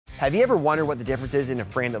Have you ever wondered what the difference is in a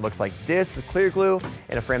frame that looks like this with clear glue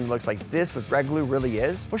and a frame that looks like this with red glue really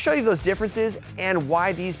is? We'll show you those differences and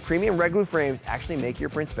why these premium red glue frames actually make your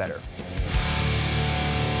prints better.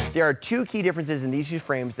 There are two key differences in these two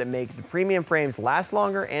frames that make the premium frames last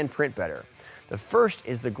longer and print better. The first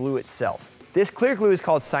is the glue itself. This clear glue is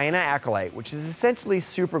called cyanoacrylate, which is essentially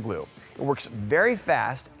super glue. It works very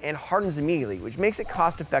fast and hardens immediately, which makes it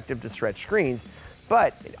cost-effective to stretch screens,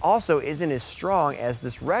 but it also isn't as strong as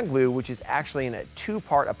this red glue, which is actually in a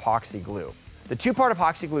two-part epoxy glue. The two-part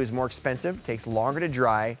epoxy glue is more expensive, takes longer to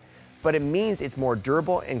dry, but it means it's more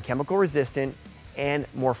durable and chemical resistant and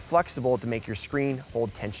more flexible to make your screen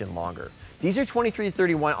hold tension longer. These are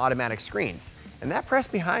 2331 automatic screens. And that press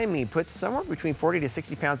behind me puts somewhere between 40 to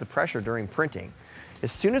 60 pounds of pressure during printing.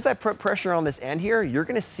 As soon as I put pressure on this end here, you're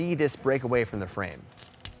gonna see this break away from the frame.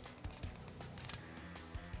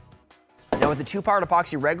 Now with the two-part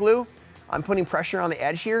epoxy red glue, I'm putting pressure on the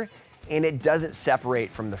edge here and it doesn't separate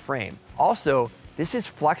from the frame. Also, this is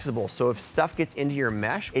flexible, so if stuff gets into your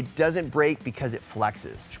mesh, it doesn't break because it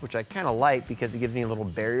flexes, which I kinda like because it gives me a little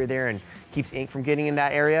barrier there and keeps ink from getting in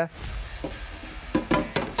that area.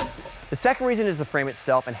 The second reason is the frame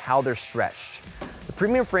itself and how they're stretched. The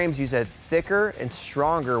premium frames use a thicker and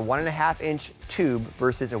stronger 1.5-inch tube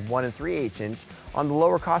versus a 1 3/8 inch on the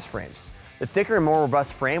lower cost frames. The thicker and more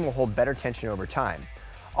robust frame will hold better tension over time.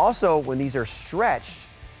 Also, when these are stretched,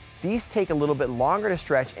 these take a little bit longer to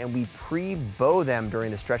stretch and we pre-bow them during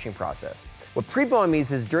the stretching process. What pre-bowing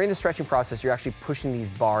means is during the stretching process, you're actually pushing these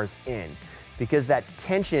bars in because that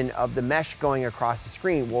tension of the mesh going across the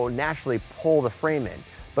screen will naturally pull the frame in.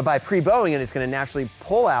 But by pre-bowing it, it's going to naturally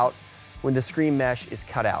pull out when the screen mesh is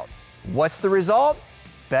cut out. What's the result?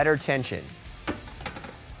 Better tension.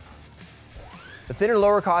 The thinner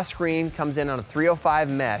lower cost screen comes in on a 305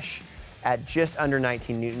 mesh at just under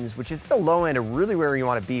 19 newtons, which is the low end of really where you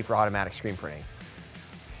want to be for automatic screen printing.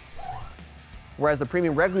 Whereas the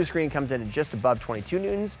premium red glue screen comes in at just above 22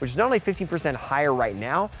 newtons, which is not only 15% higher right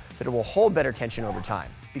now, but it will hold better tension over time.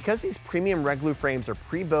 Because these premium red glue frames are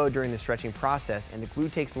pre-bowed during the stretching process and the glue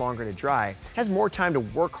takes longer to dry, it has more time to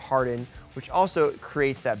work harden, which also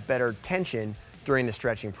creates that better tension during the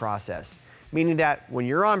stretching process. Meaning that when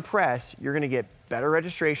you're on press, you're gonna get better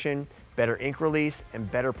registration, better ink release,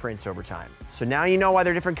 and better prints over time. So now you know why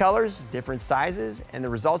they're different colors, different sizes, and the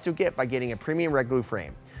results you'll get by getting a premium red glue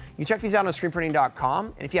frame. You can check these out on screenprinting.com,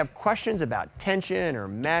 and if you have questions about tension or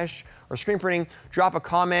mesh or screen printing, drop a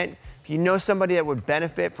comment. If you know somebody that would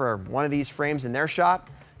benefit for one of these frames in their shop,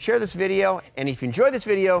 share this video, and if you enjoyed this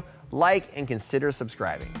video, like and consider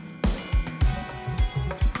subscribing.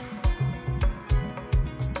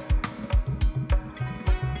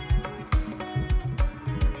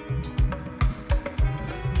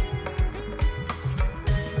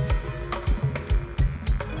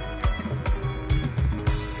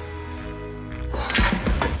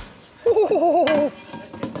 Oh.